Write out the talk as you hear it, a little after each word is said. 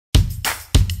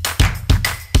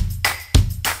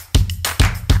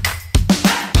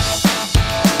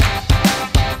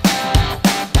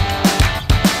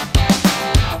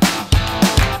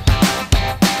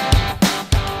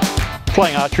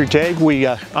Playing archery tag, we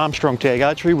Armstrong Tag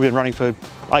Archery, we've been running for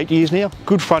 8 years now.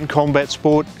 Good fun combat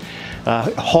sport,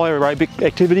 high aerobic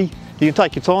activity. You can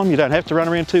take your time, you don't have to run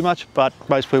around too much, but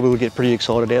most people will get pretty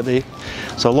excited out there.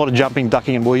 So a lot of jumping,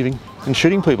 ducking and weaving and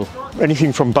shooting people.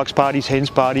 Anything from bucks parties, hens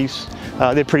parties,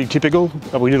 they're pretty typical.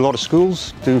 We do a lot of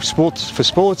schools, do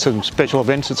sports and special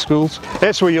events at schools.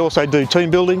 That's where you also do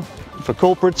team building for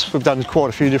corporates. We've done quite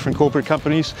a few different corporate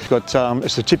companies. We've got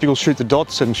it's the typical shoot the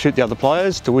dots and shoot the other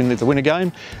players to win a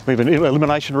game. We have an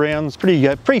elimination rounds,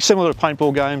 pretty similar to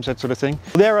paintball games, that sort of thing.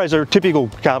 The arrows are a typical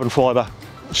carbon fibre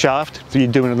shaft, so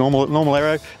you're doing a normal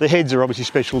arrow. The heads are obviously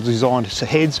special designed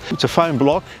heads. It's a foam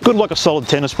block, good like a solid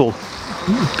tennis ball.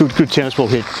 Good tennis ball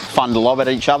head. Fun to lob at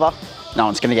each other. No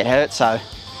one's going to get hurt, so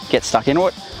get stuck into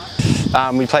it.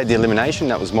 We played the elimination,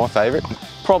 that was my favourite.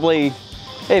 Probably,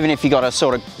 even if you got a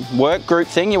sort of work group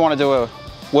thing, you want to do a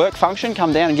work function,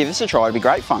 come down and give this a try, it'd be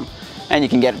great fun. And you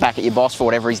can get back at your boss for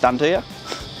whatever he's done to you.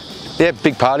 Yeah,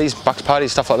 big parties, bucks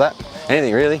parties, stuff like that.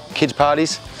 Anything really, kids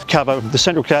parties. Cover the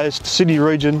Central Coast, Sydney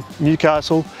region,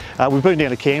 Newcastle. We've been down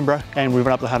to Canberra and we've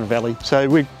been up the Hunter Valley. So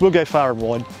we'll go far and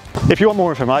wide. If you want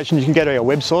more information, you can go to our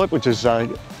website, which is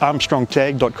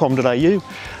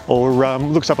armstrongtag.com.au, or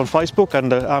look us up on Facebook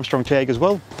under Armstrong Tag as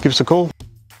well. Give us a call.